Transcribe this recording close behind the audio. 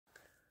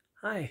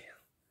Hi,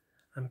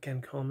 I'm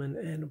Ken Coleman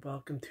and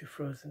welcome to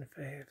Frozen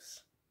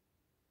Faves.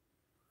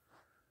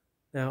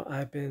 Now,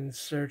 I've been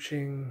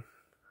searching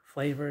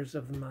flavors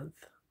of the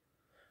month,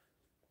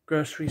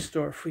 grocery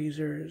store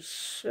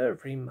freezers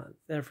every month,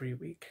 every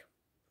week,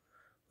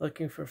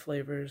 looking for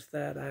flavors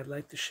that I'd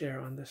like to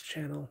share on this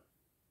channel.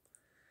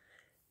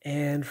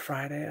 And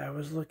Friday, I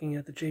was looking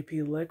at the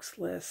JP Licks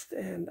list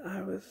and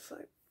I was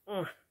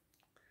like,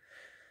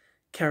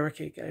 carrot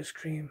cake ice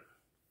cream,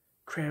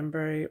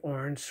 cranberry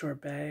orange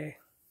sorbet,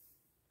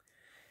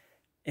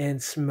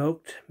 and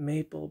smoked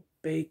maple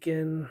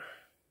bacon.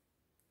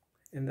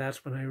 And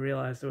that's when I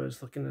realized I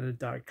was looking at a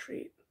dog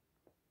treat.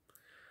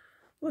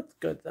 Looked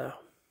good though.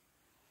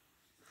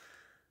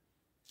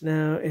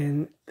 Now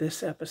in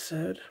this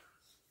episode,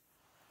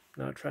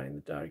 not trying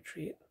the dog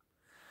treat.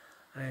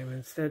 I am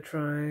instead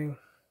trying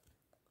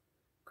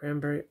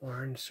cranberry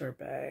orange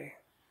sorbet.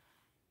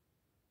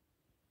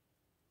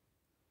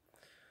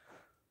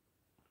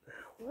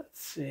 Now, let's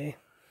see.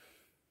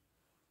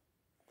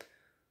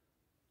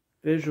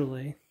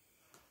 Visually,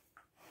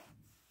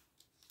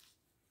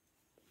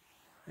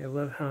 I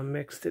love how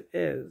mixed it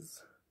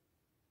is.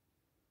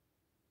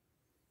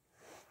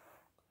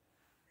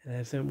 It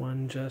isn't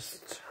one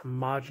just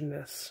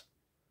homogeneous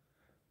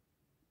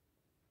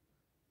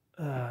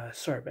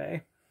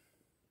sorbet.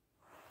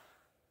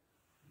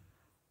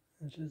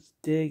 And just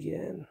dig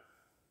in.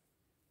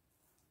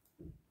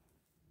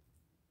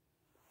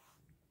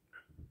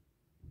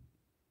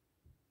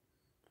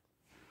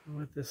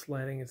 With this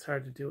lighting, it's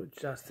hard to do it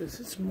justice.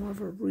 It's more of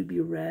a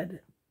ruby red.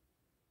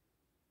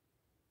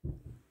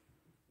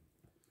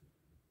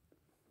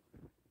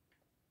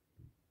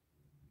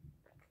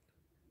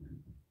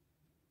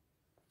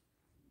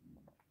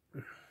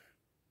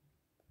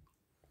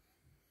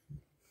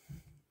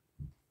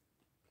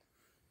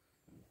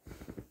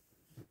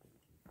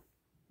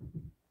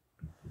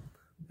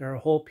 There are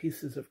whole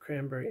pieces of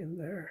cranberry in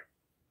there,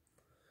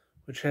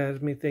 which has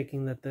me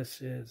thinking that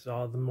this is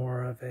all the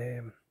more of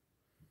a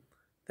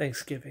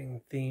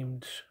Thanksgiving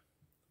themed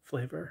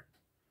flavor,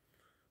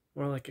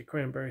 more like a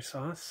cranberry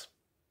sauce.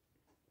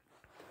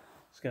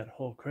 It's got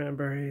whole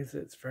cranberries,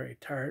 it's very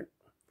tart,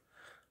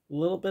 a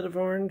little bit of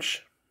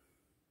orange,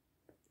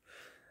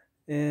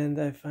 and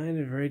I find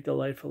it very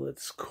delightful.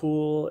 It's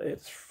cool,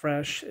 it's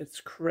fresh,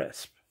 it's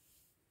crisp.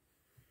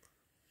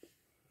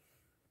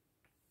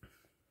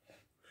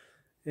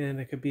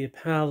 And it could be a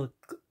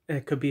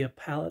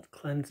palate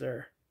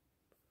cleanser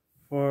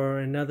for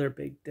another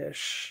big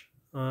dish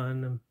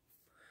on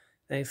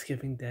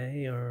Thanksgiving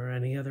Day or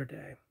any other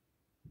day.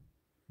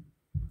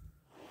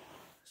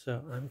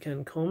 So I'm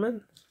Ken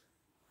Coleman,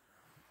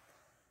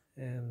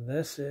 and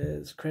this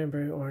is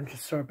Cranberry Orange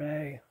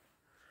Sorbet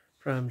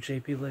from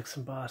JP Licks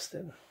in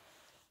Boston.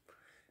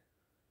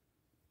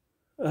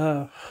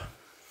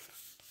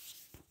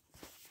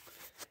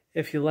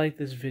 If you like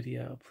this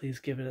video, please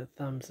give it a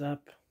thumbs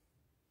up.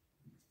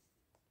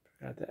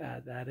 Forgot to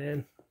add that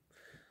in.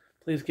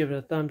 Please give it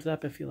a thumbs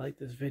up if you like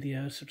this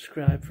video.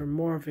 Subscribe for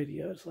more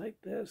videos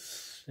like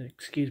this.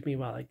 Excuse me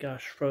while I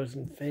gush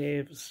Frozen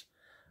Faves.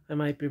 I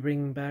might be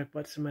bringing back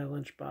what's in my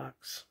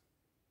lunchbox.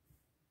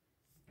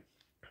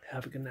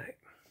 Have a good night.